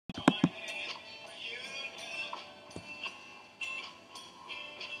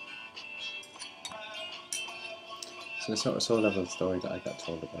So the sort of soul level story that I got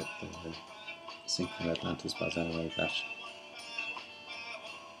told about the sinking of Atlantis was anyway that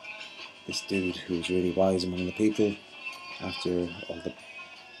this dude who was really wise among the people, after all the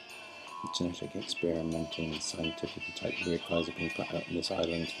genetic experimenting, scientific type weird guys have been put out on this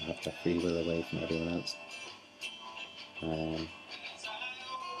island to have their free will away from everyone else.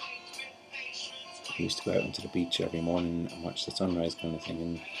 He used to go out into the beach every morning and watch the sunrise kind of thing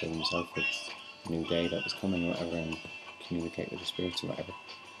and fill himself with a new day that was coming or whatever, and communicate with the spirits or whatever.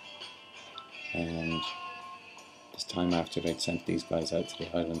 And this time after they'd sent these guys out to the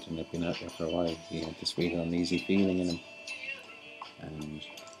island and they'd been out there for a while, he had this really uneasy feeling in him and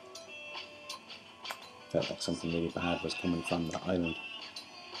felt like something really bad was coming from the island.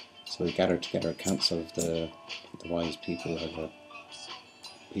 So he gathered together a council of the wise people, or the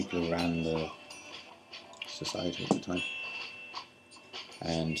people who ran the society at the time,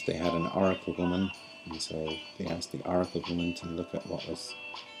 and they had an oracle woman, and so they asked the oracle woman to look at what was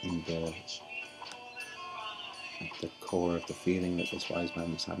in at the core of the feeling that this wise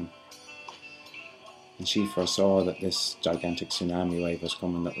man was having. And she foresaw that this gigantic tsunami wave was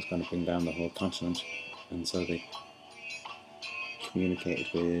coming that was going to bring down the whole continent, and so they communicated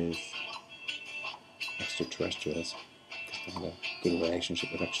with extraterrestrials, because they had a good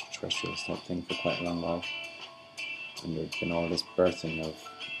relationship with extraterrestrials type thing for quite a long while. And there'd been all this birthing of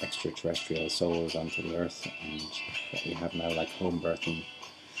extraterrestrial souls onto the earth, and what we have now like home birthing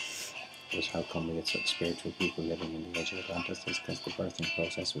was how come we get such spiritual people living in the age of Atlantis, is because the birthing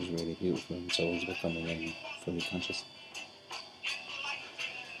process was really beautiful and souls were coming in fully conscious.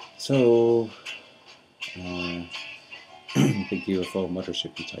 So big UFO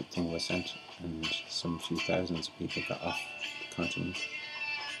mothershipy type thing was sent, and some few thousands of people got off the continent.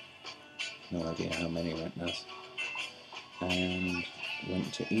 No idea how many went else. And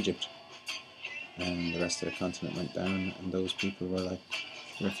went to Egypt, and the rest of the continent went down, and those people were like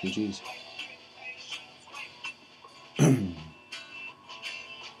refugees.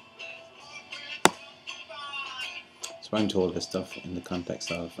 So I'm told this stuff in the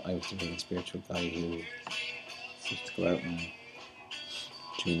context of I was a really spiritual guy who used to go out and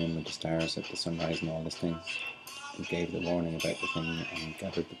tune in with the stars at the sunrise and all this thing, and gave the warning about the thing and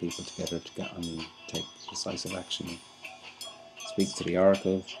gathered the people together to get on and take decisive action. Speak to the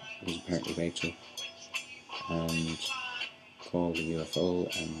oracle, who was apparently Rachel, and call the UFO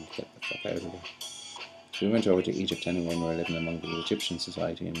and get the fuck out of there. So we went over to Egypt anyway, and we were living among the Egyptian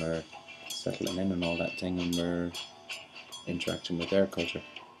society, and we were settling in and all that thing, and we were interacting with their culture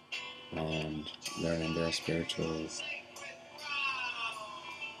and learning their spiritual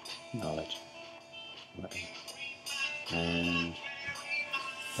knowledge. And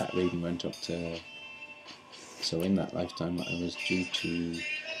that reading went up to, so in that lifetime I was due to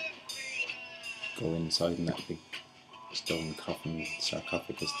go inside in that big stone coffin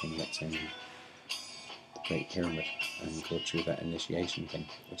sarcophagus thing that's in the Great Pyramid and go through that initiation thing,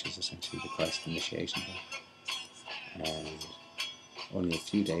 which is essentially the Christ initiation thing. And only a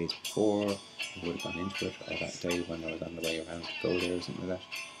few days before I would have gone into it, or that day when I was on the way around to go there or something like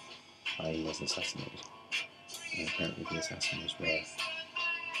that, I was assassinated. And apparently the assassin was Rare.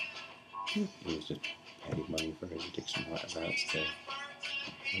 He was just paid money for his addiction or whatever else to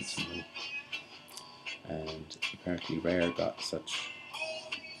make some money. And apparently Rare got such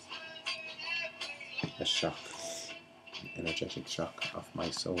a shock, an energetic shock off my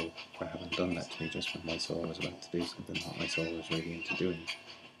soul for having done that to me just when my soul was about to do something that my soul was really into doing.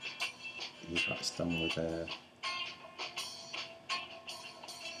 He got stung with a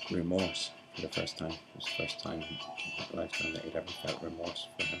remorse for the first time. It was the first time in that lifetime that he'd ever felt remorse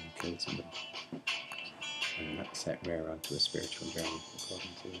for having killed somebody. And that set Rare onto a spiritual journey,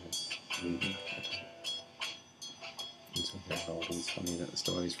 according to his reading. And so there are all these funny little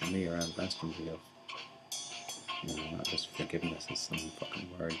stories from me around Glastonbury of, you know, not just forgiveness as some fucking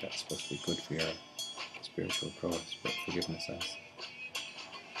word that's supposed to be good for your spiritual progress, but forgiveness as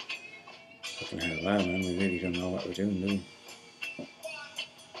fucking hell, wow man, we really don't know what we're doing, do we?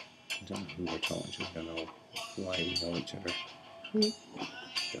 I don't know who we're talking to, I don't know why we know each other,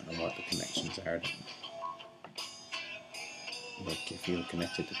 don't know what the connections are that make you feel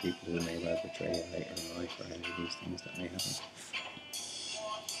connected to people who may well betray you later in life, or any of these things that may happen.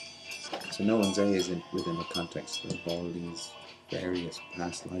 So no one's A is within the context of all these various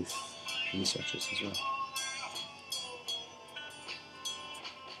past life researchers as well.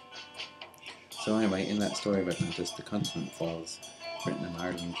 So anyway, in that story of Atlantis, the continent falls. Britain and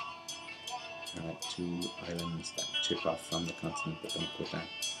Ireland are like two islands that chip off from the continent but don't go down,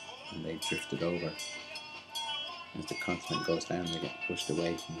 and they drifted over. As the continent goes down, they get pushed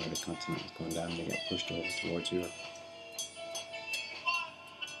away from where the continent is going down, they get pushed over towards Europe.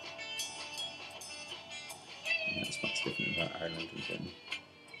 was written.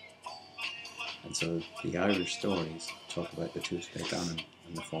 And so the Irish stories talk about the Tuatha De Danann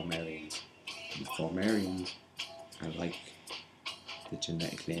and the Fomerians. And the Fomerians are like the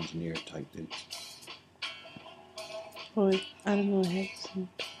genetically engineered type dudes. With animal heads and...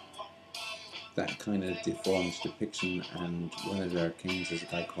 That kind of deformed depiction, and one of their kings is a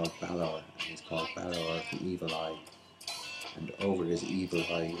guy called Balor, and he's called Balor the Evil Eye. And over his evil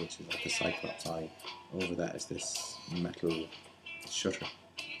eye, which is like a cyclops eye, over that is this metal shutter.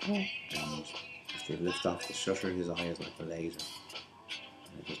 Oh. And if they lift off the shutter, his eye is like a laser.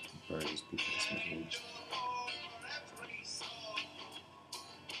 And it just burns people to smithereens.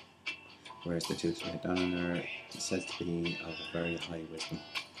 Whereas the Tuatha De Danann are said to be of a very high wisdom.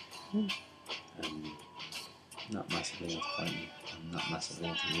 Not massively into fighting, and not massively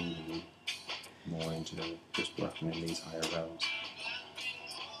into ruling, more into just working in these higher realms.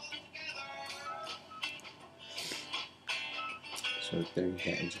 So there you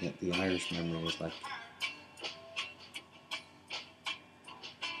get the Irish memory is like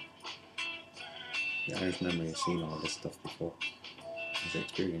the Irish memory has seen all this stuff before, has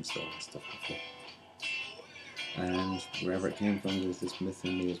experienced all this stuff before. And wherever it came from, there's this myth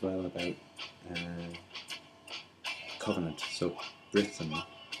in me as well about covenant. So Brith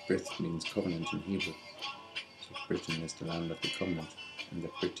means covenant in Hebrew. So Britain is the land of the covenant, and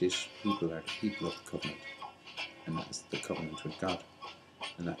the British people are the people of the covenant, and that is the covenant with God.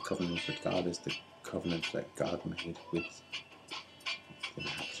 And that covenant with God is the covenant that God made with the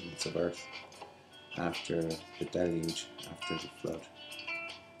inhabitants of earth after the deluge, after the flood.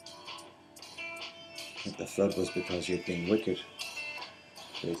 And the flood was because you'd been wicked,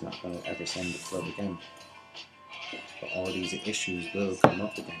 so he's not going to ever send the flood again. But all these issues will come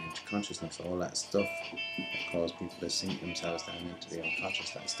up again into consciousness. All that stuff that caused people to sink themselves down into the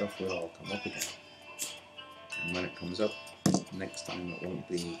unconscious, that stuff will all come up again. And when it comes up, next time it won't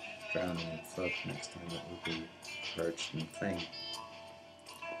be drowning in flood, next time it will be purged in flame.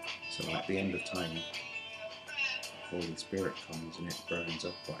 So at the end of time, the Holy Spirit comes and it burns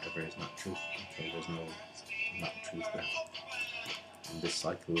up whatever is not truth until there's no not truth left. And this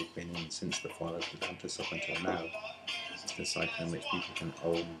cycle we've been in since the fall of Atlantis up until now is the cycle in which people can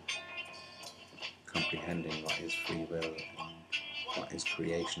own comprehending what is free will and what is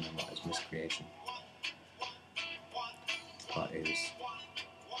creation and what is miscreation. What is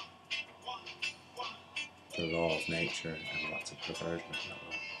the law of nature and what's a perversion of that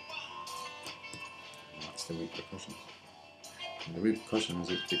law. And what's the repercussions. And the repercussions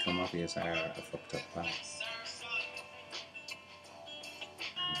that become obvious are a fucked up planet.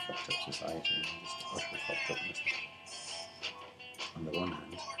 And a fucked up society and just utter fucked upness. On the one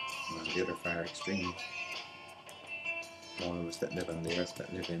hand, and on the other far extreme, all of us that live on the earth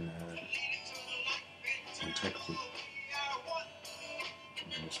that live in integrity.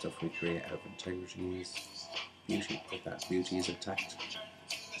 And the stuff we create out of integrity is beauty, but that beauty is attacked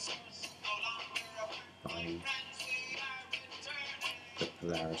by the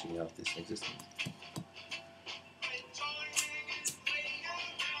polarity of this existence.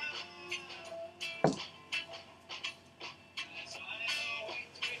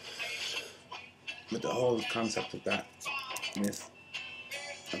 But the whole concept of that myth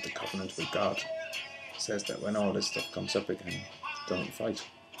of the covenant with God says that when all this stuff comes up again, don't fight.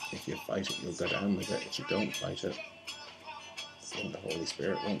 If you fight it, you'll go down with it. If you don't fight it, then the Holy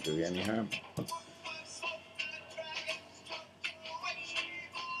Spirit won't do you any harm.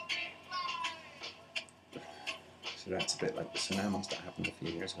 So that's a bit like the tsunamis that happened a few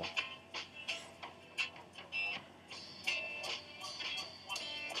years ago.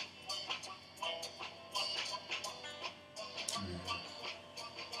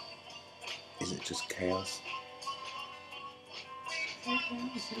 Is it just chaos?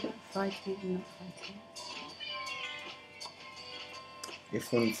 Is it about fighting and not fighting?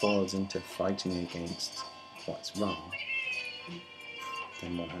 If one falls into fighting against what's wrong,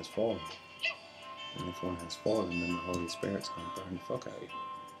 then one has fallen. And if one has fallen, then the Holy Spirit's going to burn the fuck out of you.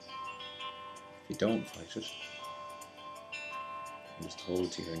 If you don't fight it, you just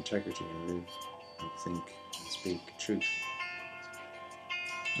hold to your integrity and live and think and speak truth.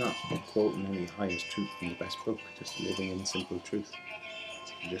 Not quoting any highest truth from the best book, just living in simple truth.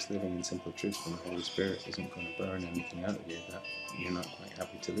 If you're just living in simple truth, then the Holy Spirit isn't going to burn anything out of you that you're not quite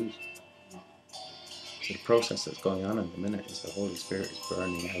happy to lose. So the process that's going on in the minute is the Holy Spirit is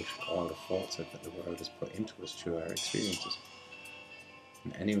burning out all the falsehood that the world has put into us through our experiences.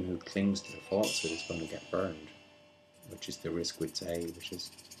 And anyone who clings to the falsehood is going to get burned, which is the risk we'd say, which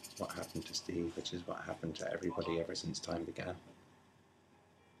is what happened to Steve, which is what happened to everybody ever since time began.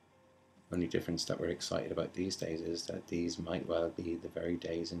 Only difference that we're excited about these days is that these might well be the very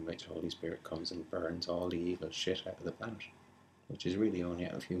days in which Holy Spirit comes and burns all the evil shit out of the planet, which is really only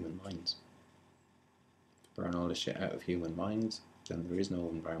out of human minds. Burn all the shit out of human minds, then there is no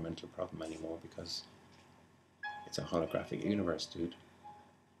environmental problem anymore, because it's a holographic universe, dude.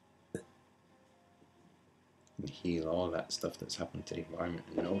 And heal all that stuff that's happened to the environment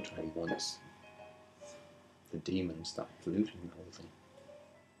in no time once the demons stop polluting the whole thing.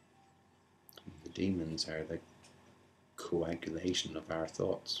 And the demons are the coagulation of our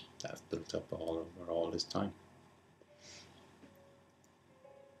thoughts that have built up all over all this time.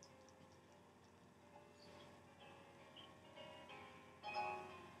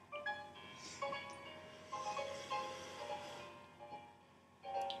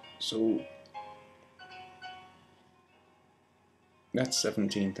 So that's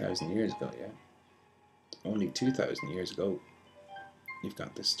 17,000 years ago, yeah? Only 2,000 years ago, you've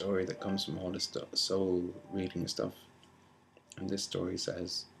got this story that comes from all this soul reading stuff. And this story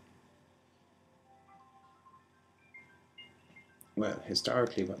says, well,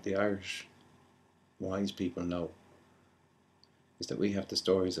 historically what the Irish wise people know is that we have the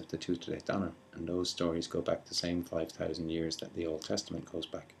stories of the Tuatha Danann, and those stories go back the same 5,000 years that the Old Testament goes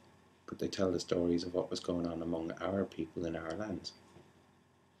back. But they tell the stories of what was going on among our people in our lands.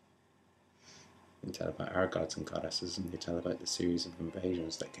 They tell about our gods and goddesses, and they tell about the series of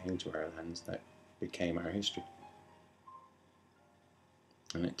invasions that came to our lands that became our history.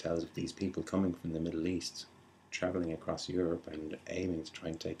 And it tells of these people coming from the Middle East, travelling across Europe and aiming to try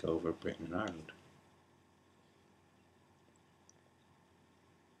and take over Britain and Ireland.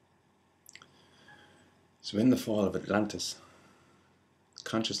 So in the fall of Atlantis,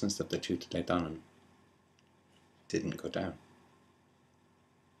 consciousness of the Tuatha Danann didn't go down.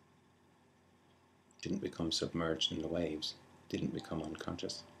 Didn't become submerged in the waves, didn't become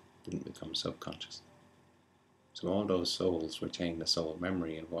unconscious, didn't become subconscious. So all those souls retain the soul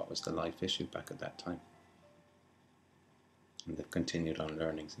memory of what was the life issue back at that time. And they've continued on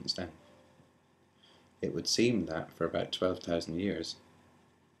learning since then. It would seem that for about 12,000 years,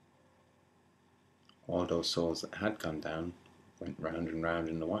 all those souls that had gone down went round and round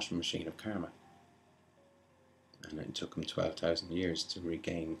in the washing machine of karma. And it took them 12,000 years to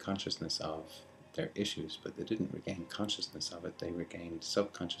regain consciousness of their issues, but they didn't regain consciousness of it, they regained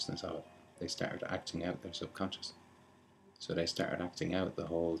subconsciousness of it. They started acting out their subconscious. So they started acting out the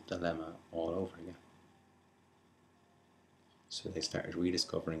whole dilemma all over again. So they started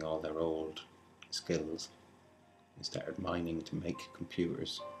rediscovering all their old skills. They started mining to make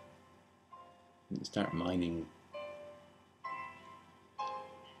computers. And they started mining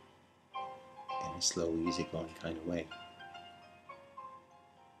in a slow, easygoing kind of way.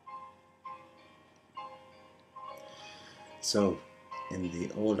 So, in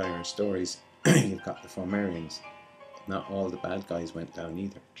the old Irish stories, you've got the Fomerians. Not all the bad guys went down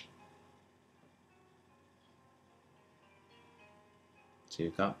either. So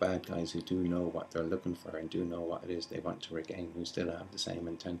you've got bad guys who do know what they're looking for and do know what it is they want to regain, who still have the same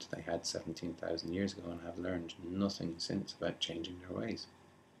intent they had 17,000 years ago and have learned nothing since about changing their ways.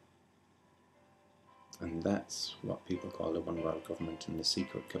 And that's what people call the One World Government and the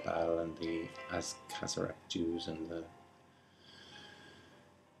secret cabal and the As-Khazarek Jews and the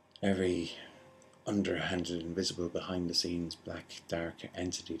every underhanded, invisible, behind-the-scenes, black, dark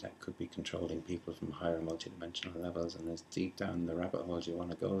entity that could be controlling people from higher multidimensional levels. And as deep down the rabbit holes you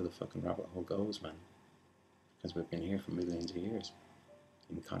want to go, the fucking rabbit hole goes, man. Because we've been here for millions of years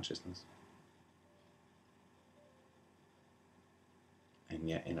in consciousness. And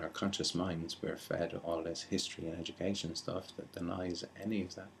yet in our conscious minds we're fed all this history and education stuff that denies any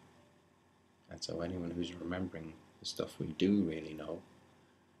of that. And so anyone who's remembering the stuff we do really know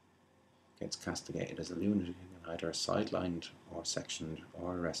gets castigated as a lunatic and either sidelined or sectioned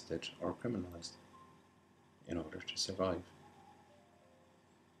or arrested or criminalised in order to survive.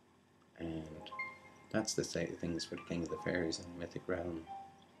 And that's the state of things for the King of the Fairies in the mythic realm,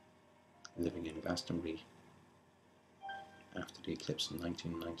 living in Glastonbury after the eclipse in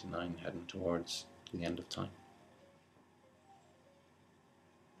 1999, heading towards the end of time.